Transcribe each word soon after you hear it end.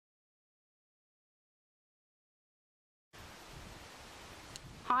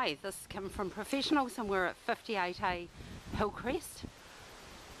Hi, this is Kim from Professionals and we're at 58A Hillcrest.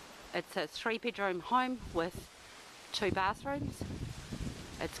 It's a 3-bedroom home with 2 bathrooms.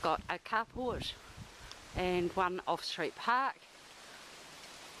 It's got a carport and 1 off-street park.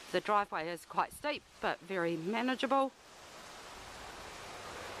 The driveway is quite steep but very manageable.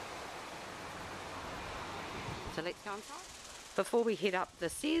 So let's go inside. Before we head up the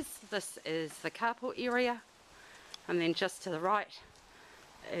stairs, this is the carport area, and then just to the right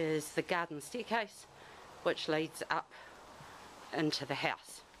is the garden staircase which leads up into the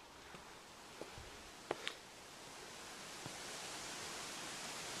house.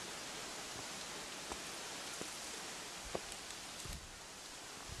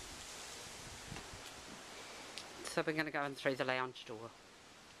 So we're going to go in through the lounge door.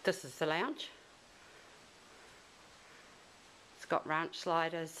 This is the lounge. It's got ranch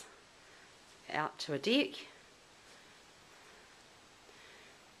sliders out to a deck.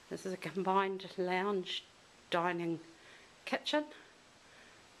 This is a combined lounge, dining, kitchen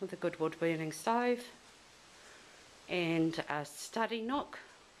with a good wood burning stove and a study nook.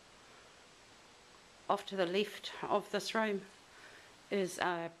 Off to the left of this room is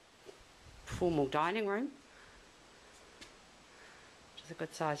a formal dining room, which is a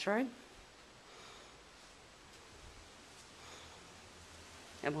good sized room.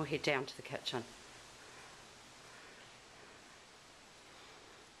 And we'll head down to the kitchen.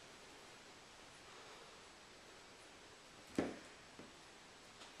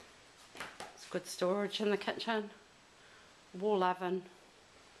 Good storage in the kitchen, wall oven,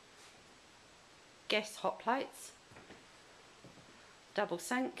 gas hot plates, double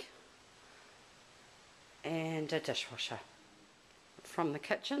sink and a dishwasher. From the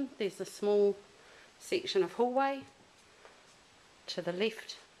kitchen there's a small section of hallway. To the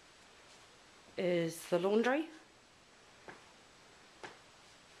left is the laundry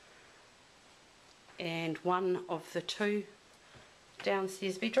and one of the 2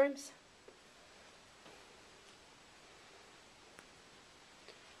 downstairs bedrooms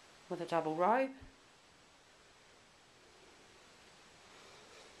with a double robe.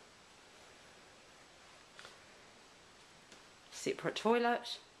 Separate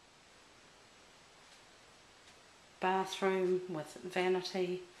toilet. Bathroom with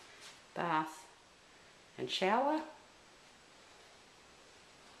vanity, bath and shower.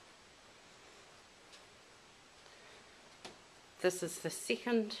 This is the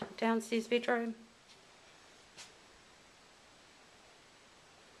second downstairs bedroom.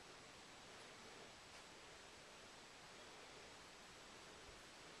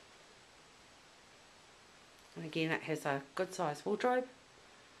 And again it has a good sized wardrobe.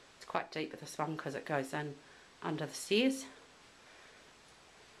 It's quite deep with this one because it goes in under the stairs.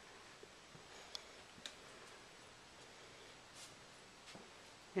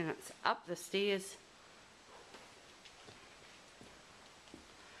 And it's up the stairs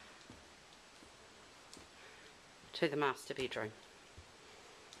to the master bedroom.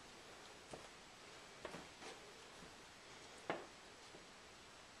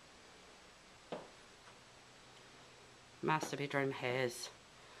 Master bedroom has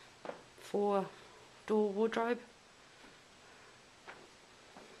 4-door wardrobe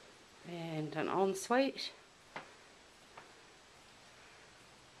and an ensuite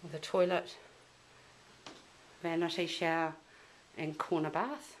with a toilet, vanity shower and corner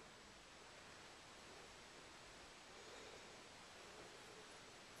bath.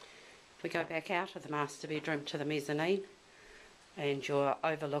 If we go back out of the master bedroom to the mezzanine, and you're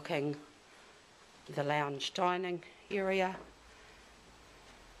overlooking the lounge dining area.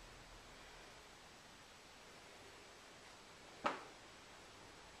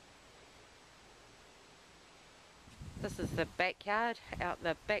 This is the backyard, out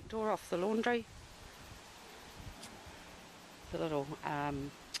the back door off the laundry. The little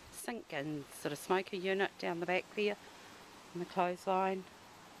sink and sort of smoker unit down the back there, and the clothesline.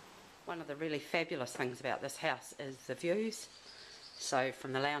 One of the really fabulous things about this house is the views. So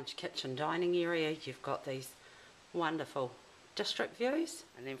from the lounge, kitchen, dining area, you've got these wonderful district views,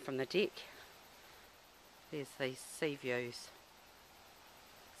 and then from the deck there's these sea views.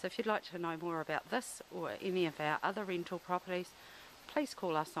 So if you'd like to know more about this or any of our other rental properties, please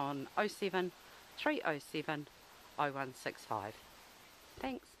call us on 07 307 0165.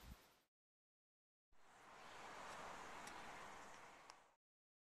 Thanks.